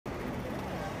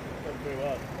Very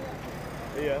well.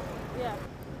 Yeah. Yeah.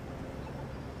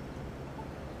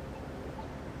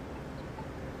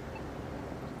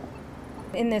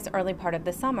 In this early part of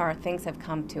the summer, things have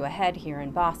come to a head here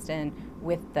in Boston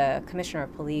with the Commissioner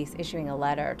of Police issuing a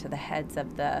letter to the heads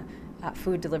of the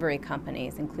food delivery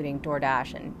companies, including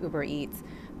DoorDash and Uber Eats,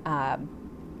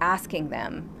 asking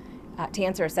them to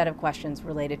answer a set of questions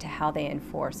related to how they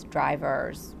enforce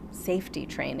drivers' safety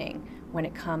training when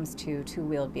it comes to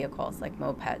two-wheeled vehicles like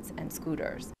mopeds and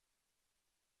scooters.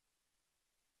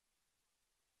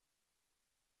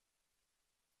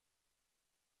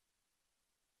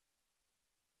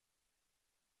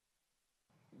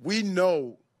 We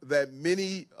know that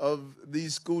many of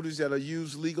these scooters that are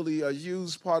used legally are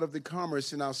used part of the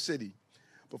commerce in our city,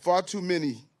 but far too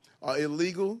many are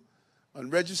illegal,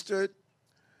 unregistered,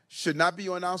 should not be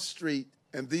on our street,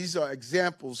 and these are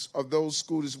examples of those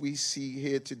scooters we see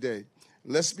here today.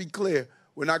 Let's be clear,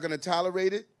 we're not going to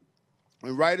tolerate it,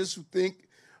 and riders who think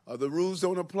the rules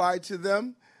don't apply to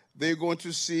them, they're going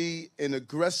to see an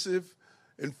aggressive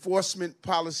enforcement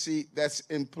policy that's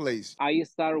in place. I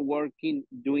started working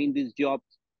doing this job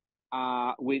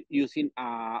with using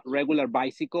a regular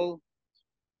bicycle,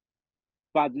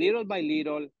 but little by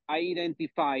little, I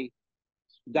identify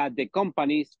that the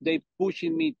companies, they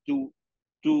pushing me to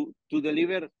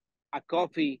deliver a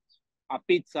coffee, a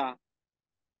pizza,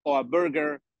 or a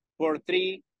burger for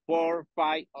 3, 4,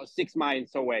 5, or 6 miles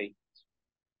away.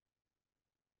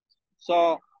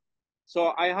 So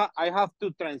I have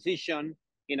to transition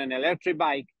in an electric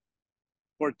bike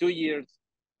for 2 years,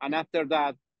 and after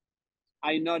that,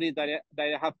 I noticed that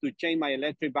I have to change my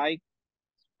electric bike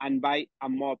and buy a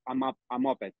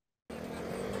moped.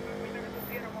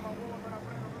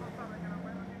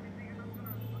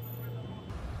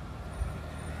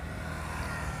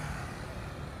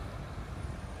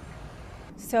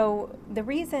 So the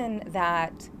reason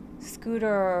that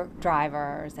scooter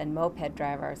drivers and moped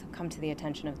drivers have come to the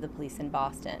attention of the police in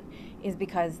Boston is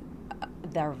because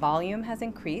their volume has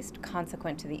increased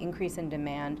consequent to the increase in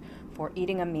demand for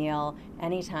eating a meal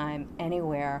anytime,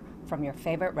 anywhere from your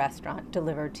favorite restaurant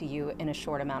delivered to you in a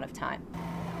short amount of time.